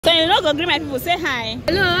not gonna agree my people. Say hi.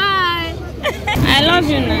 Hello, hi. I love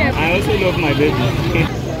you now. I also love my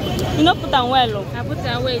baby. You know put on well. I put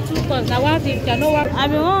away 2 pounds. Now what if you know what?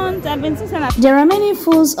 I've been thinking. There are many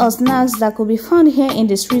foods or snacks that could be found here in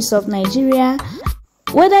the streets of Nigeria.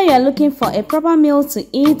 Whether you are looking for a proper meal to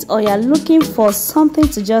eat or you are looking for something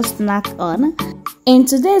to just snack on, in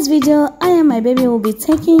today's video, I and my baby will be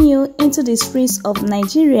taking you into the streets of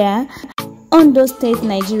Nigeria, Ondo State,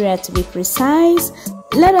 Nigeria to be precise.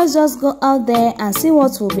 Let us just go out there and see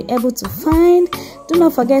what we'll be able to find. Do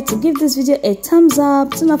not forget to give this video a thumbs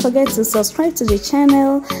up. Do not forget to subscribe to the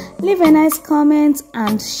channel, leave a nice comment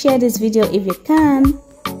and share this video if you can.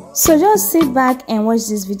 So just sit back and watch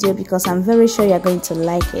this video because I'm very sure you're going to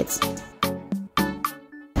like it.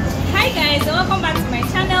 Hi guys, welcome back to my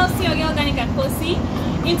channel. See your girl Danica Kosy.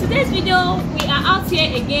 In today's video, we are out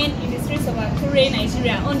here again in the streets of Akure,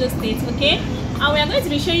 Nigeria, Ondo State, okay? And we are going to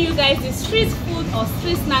be showing you guys the street food or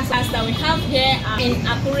street snacks that we have here in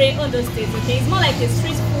Akure, Ondo State, okay? It's more like a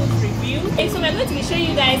street food review. Okay, so we are going to be showing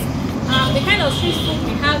you guys the kind of street food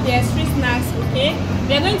we have there, street snacks, okay?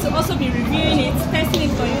 We are going to also be reviewing it, testing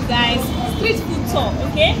it for you guys, street food tour,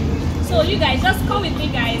 okay? So you guys, just come with me,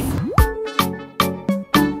 guys.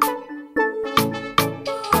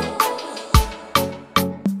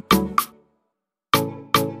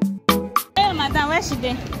 Hey, madam, where she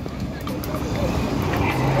dey?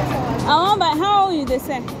 I want buy. How old you dey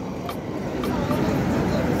say?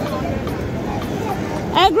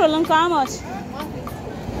 Egg roll, how much?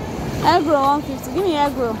 Egg roll 150. Give me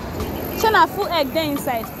egg roll. Show na full egg there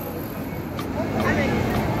inside.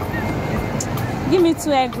 Give me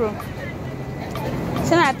 2 egg roll.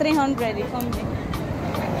 Show na 300. It come there.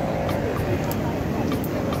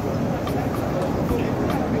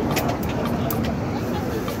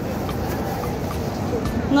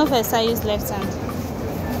 No first, I use left hand.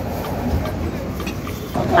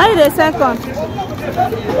 How is the second?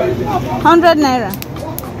 100 naira.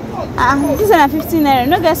 This is a 15 naira.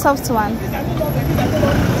 No get soft one.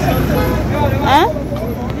 Eh?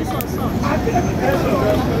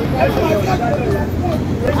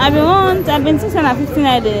 I've been thinking of 15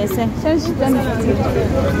 naira. They say.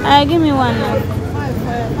 Give me one now.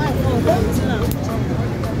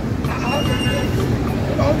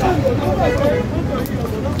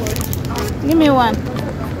 Give me one.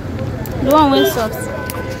 The one with soft.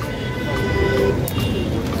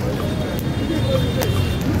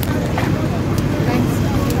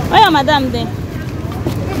 Where are madam there?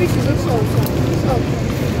 Maybe she's also.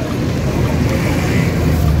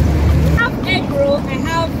 I have egg roll, I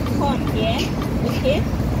have corn here, okay?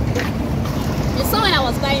 You saw when I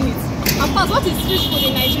was buying it. Of course, what is street food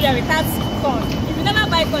in Nigeria without corn? If you never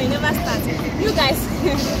buy corn, you never start. You guys,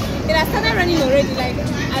 it has started running already. Like,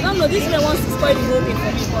 I don't know, this man wants to spoil the whole thing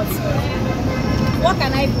for me, but what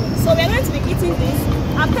can I do? So we're going to be eating this.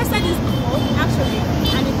 I've tested this before, actually,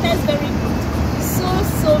 and it tastes very good.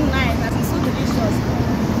 So nice, and it's so delicious.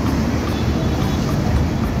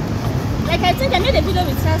 Like I think I made a video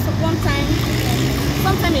with her some time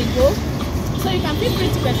ago, so you can feel free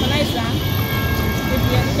to patronize her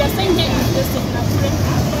if you're staying here in the state in Akure,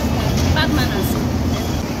 bad manners.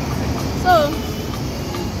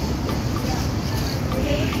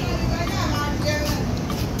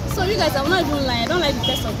 So you guys, I will not even lie, I don't like the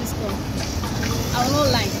taste of this corn. I will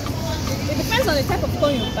not lie. It depends on the type of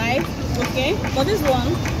corn you buy, okay? But this one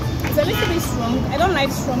is a little bit strong. I don't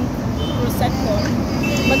like strong roasted corn,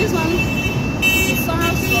 but this one is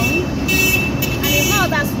somehow strong, and it's not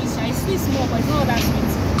that sweet. It's sweet small, but it's not that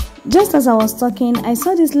sweet. Just as I was talking, I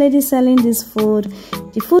saw this lady selling this food.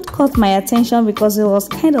 The food caught my attention because it was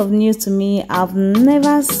kind of new to me. I've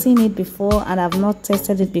never seen it before and I've not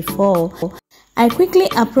tasted it before. I quickly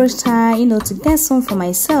approached her, to get some for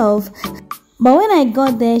myself. But when I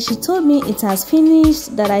got there, she told me it has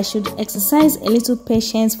finished, that I should exercise a little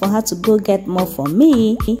patience for her to go get more for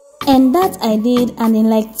me. And that I did, and in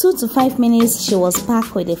like 2 to 5 minutes, she was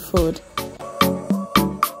back with the food.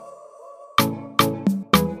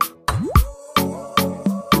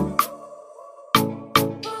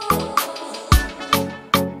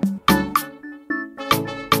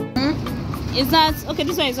 Is that okay?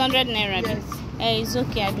 This one is 100 naira. Yes. It's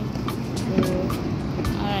okay, Abi.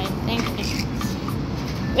 Alright, thank you.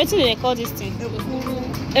 What do they call this thing?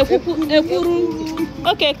 Ekuru.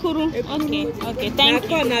 Okay, kuru. Okay, thank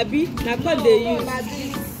you. They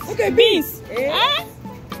use. Okay, Beans.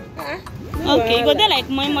 Okay, you go there like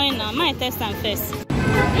moi now. Might test them first.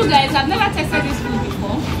 You guys, I've never tested this food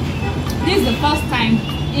before. This is the first time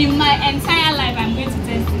in my entire life I'm going to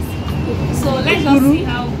test this. So let's just see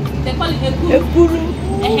how they call it ekuru.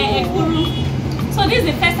 Ekuru. So this is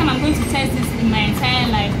the first time I'm going to test this in my entire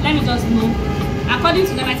life. Let me just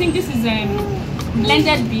according to them, I think this is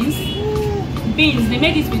blended beans. They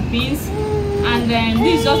made it with beans, and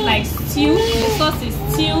this is just like stew. The sauce is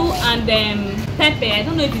stew and pepper. I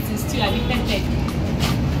don't know if it is stew or pepper.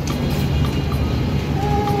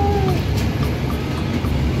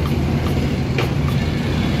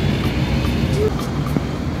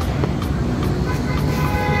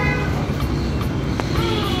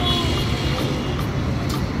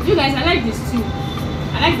 You guys, I like this too.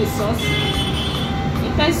 I like the sauce.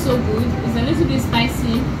 It tastes so good. It's a little bit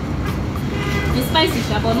spicy. It's spicy,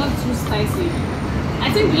 but not too spicy.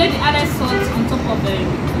 I think we let the other salt on top of the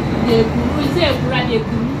ekuru. Is it ekuru?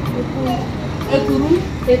 Ekuru.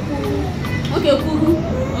 Okay, ekuru.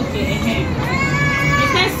 Okay. It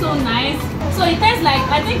tastes so nice. So it tastes like,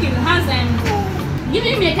 I think it has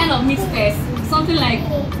giving me a kind of mixed taste. Something like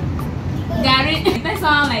gari. It tastes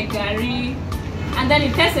like gari. And then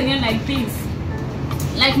it tastes again like this,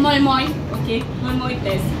 like moi moi, okay, moi moi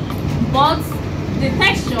taste. But the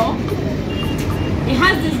texture, it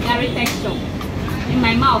has this gari texture in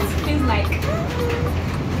my mouth. It feels like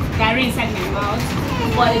gari inside my mouth,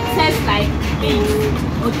 but it tastes like this,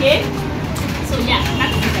 okay? So yeah,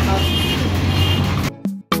 that's it about it.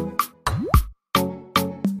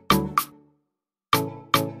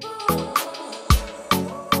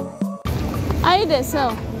 Are you there,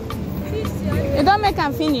 sir? You don't make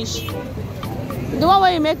and finish. The one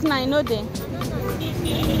where you make now, you know there.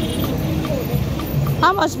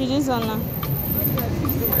 How much be this one now?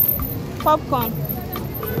 Popcorn.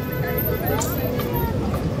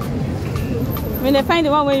 When they find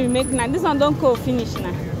the one where you make now, this one don't go finish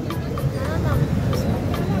now.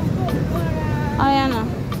 Oh yeah, no.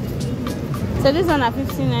 So this one at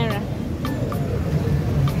 15 naira.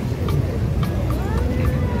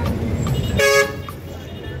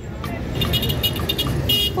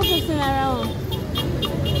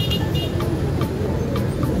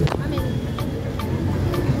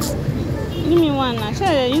 Give me one now. Should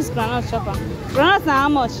I use granite chopper? Granite now how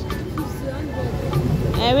much?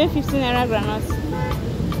 Weigh 15 naira granite.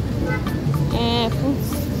 Put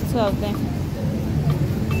 2 of them.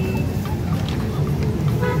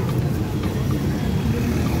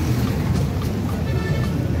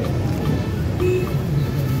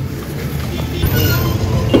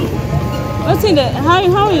 What's in the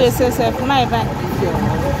how will you sell self my buy?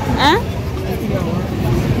 Huh?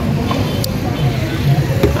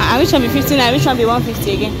 I wish one be 15, I wish one be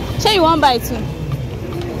 150 again. Shall you want buy two?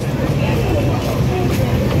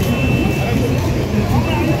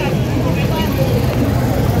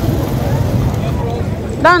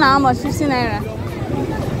 Down how much? 15 naira.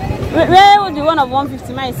 Where would the one of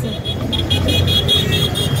 150 might see?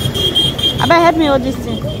 I better help me hold this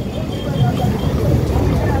thing.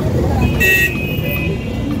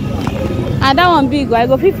 Ah, that one big. I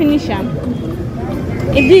go finish him.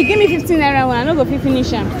 It big. Give me 15 naira one. I no go finish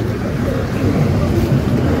him.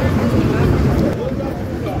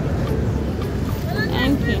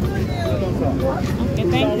 Thank you. Okay,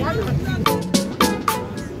 thank you.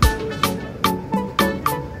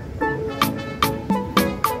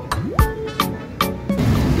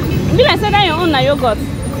 Be like say that your own na yogurt.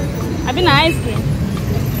 I been na ice cream.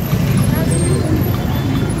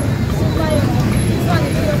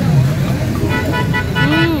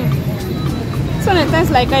 It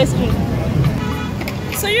tastes like ice cream.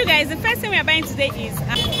 So you guys, the first thing we are buying today is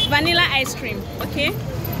vanilla ice cream. Okay,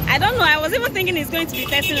 I don't know, I was even thinking it's going to be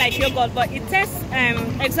tasting like yogurt, but it tastes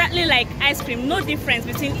exactly like ice cream. No difference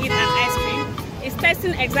between it and ice cream. It's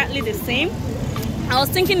tasting exactly the same. I was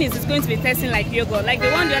thinking it's going to be tasting like yogurt, like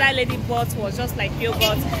the one the other lady bought was just like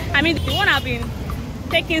yogurt. I mean, the one I've been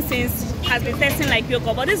taking since has been tasting like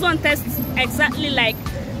yogurt, but this one tastes exactly like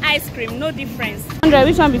ice cream, no difference. 100,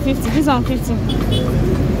 which one be 50? This one 50.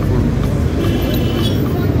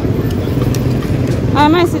 I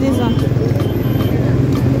might see this one.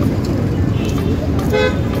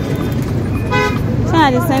 It's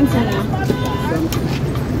not the same thing now.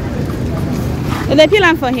 Will they peel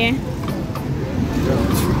them for here?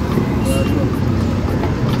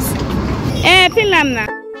 Peel them now.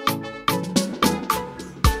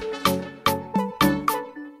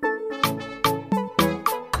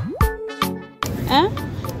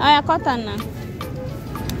 I cotton now.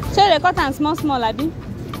 So the cotton small, Abby.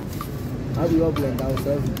 How do you blend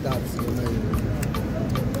ourselves with that?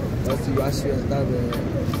 That's you ask you that.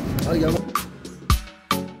 Oh, yeah.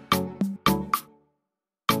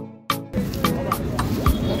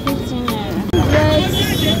 15 naira. Yes.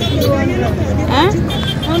 200. Huh?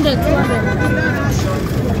 100, 200.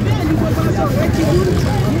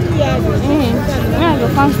 Where are the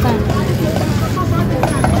constant?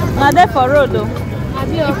 Now there for road though.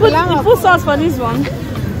 You put salt for this one.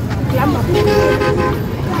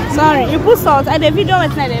 Sorry, you put salt. At the video,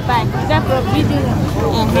 it's not the buy. That for video.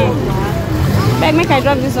 Beg, make I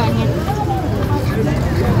drop this on here.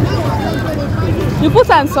 You put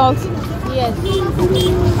some salt. Yes.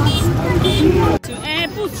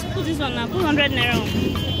 Put this one now. Put 100 naira on.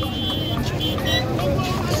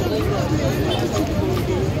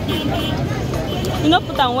 You know,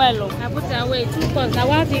 put them well. I put it away 2 cups. I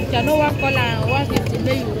want it. I know what color. 150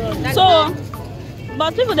 make you run. So,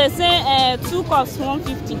 but people they say 2 cups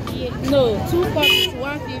 150. Yeah. No, 2 cups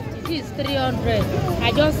 150. This is 300.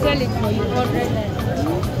 I just sell it for you 100 naira.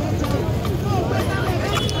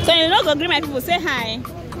 So you not gonna greet my people. Say hi.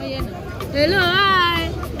 Oh, yeah, no. Hello, hi.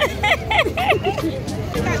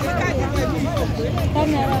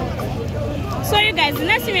 So you guys, the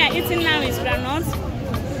next thing we are eating now is granite.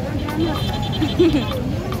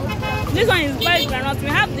 This one is boiled granite. We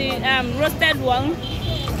have the roasted one,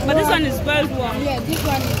 but this one is boiled one. Yeah, this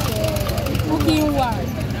one is cooking one.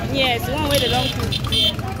 Yes, the one where they don't cook.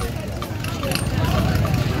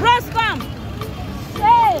 Rose, come.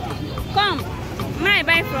 Hey, come. May I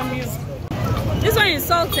buy from you? This one is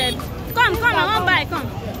salted. Come, I won't buy. Come.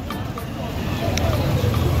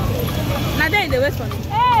 Now there they wait for me.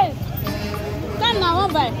 Hey, come now, I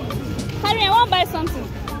won't buy. Carry, I won't buy something.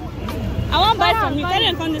 I won't buy from you. Carry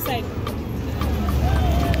and come this side.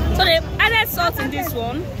 So they added salt in this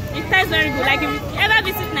one. It tastes very good. Like if you ever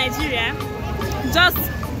visit Nigeria, just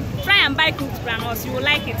try and buy cooked granules. You will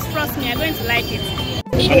like it. Trust me, you're going to like it.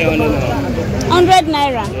 100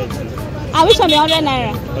 naira. I wish on the 100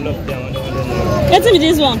 naira. All of them 100 naira. Let's see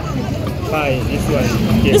this one. Pie, this one.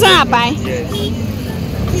 Yes. This one a pie? Yes.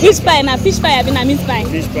 Fish pie na fish pie, I mean a meat pie.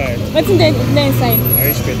 Fish pie. What's in the inside?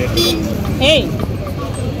 Irish potato. Hey.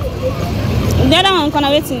 The other one gonna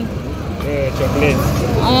waiting. Chocolate.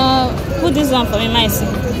 Put this one for me, my son.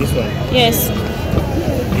 This one. Yes.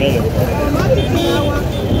 Melon.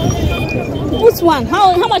 Put one.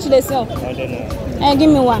 How much do they sell? 100 naira. Give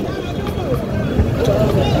me one.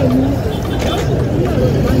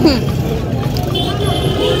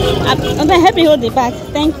 I'm gonna help you hold the bag.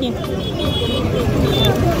 Thank you.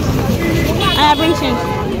 I bring change.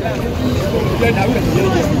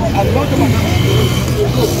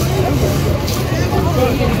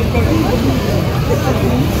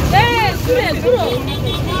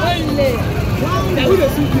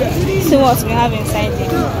 See what we have inside here.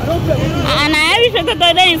 And I have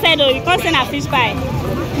potato there inside though, because it's a fish pie.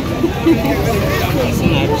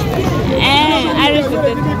 Irish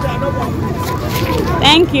potato.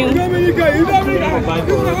 Thank you.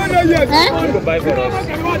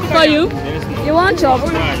 For you? You want chop?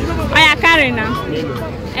 I carry now.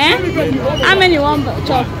 How many you want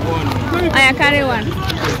chop? I carry one.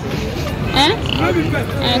 I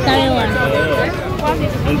carry one.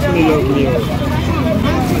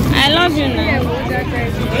 I love you now.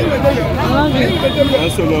 I love you. I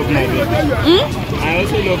also love my baby. I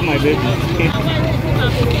also love my baby.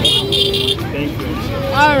 Thank you.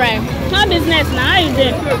 Alright. How business now? How you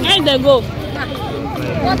doing? How you dey go?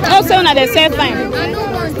 Also on the same time.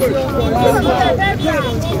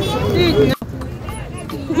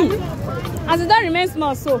 As it don't remain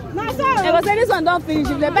small, so they go say this one don't finish.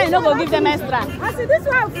 If they buy, you no go give them extra. I see this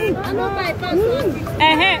one full. I don't buy first.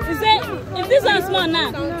 You say if this one small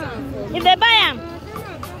now, if they buy them,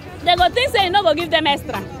 they go think say you no go give them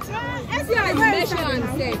extra.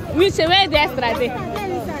 Which way the extra dey?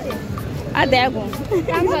 Ah, there go. If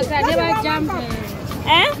I know say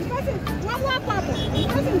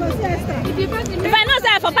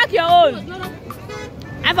I for pack your own.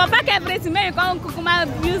 I for pack everything, maybe you can kukuma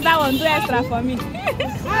use that one do extra for me.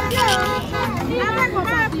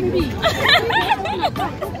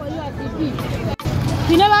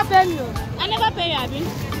 You never pay me. I never pay you, Abi.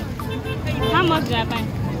 How much did I buy?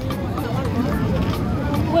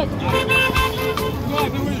 Wait.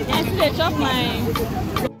 I still dey chop my.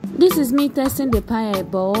 This is me testing the pie I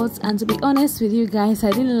bought, and to be honest with you guys,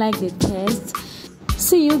 I didn't like the taste.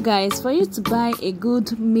 See you guys, for you to buy a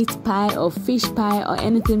good meat pie or fish pie or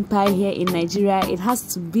anything pie here in Nigeria, it has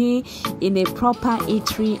to be in a proper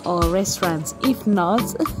eatery or restaurant. If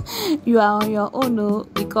not, you are on your own,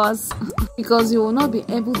 because you will not be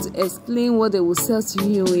able to explain what they will sell to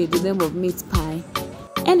you with the name of meat pie.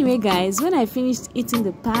 Anyway guys, when I finished eating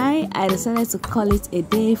the pie, I decided to call it a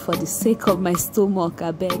day for the sake of my stomach,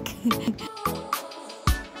 I beg.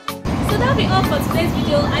 So that'll be all for today's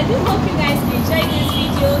video. I do hope you guys enjoyed this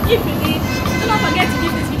video. If you did, do not forget to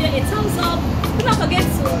give this video a thumbs up. Do not forget to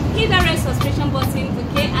hit that red subscription button,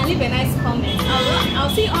 okay, and leave a nice comment.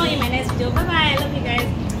 I'll see you all in my next video. Bye bye. I love you guys.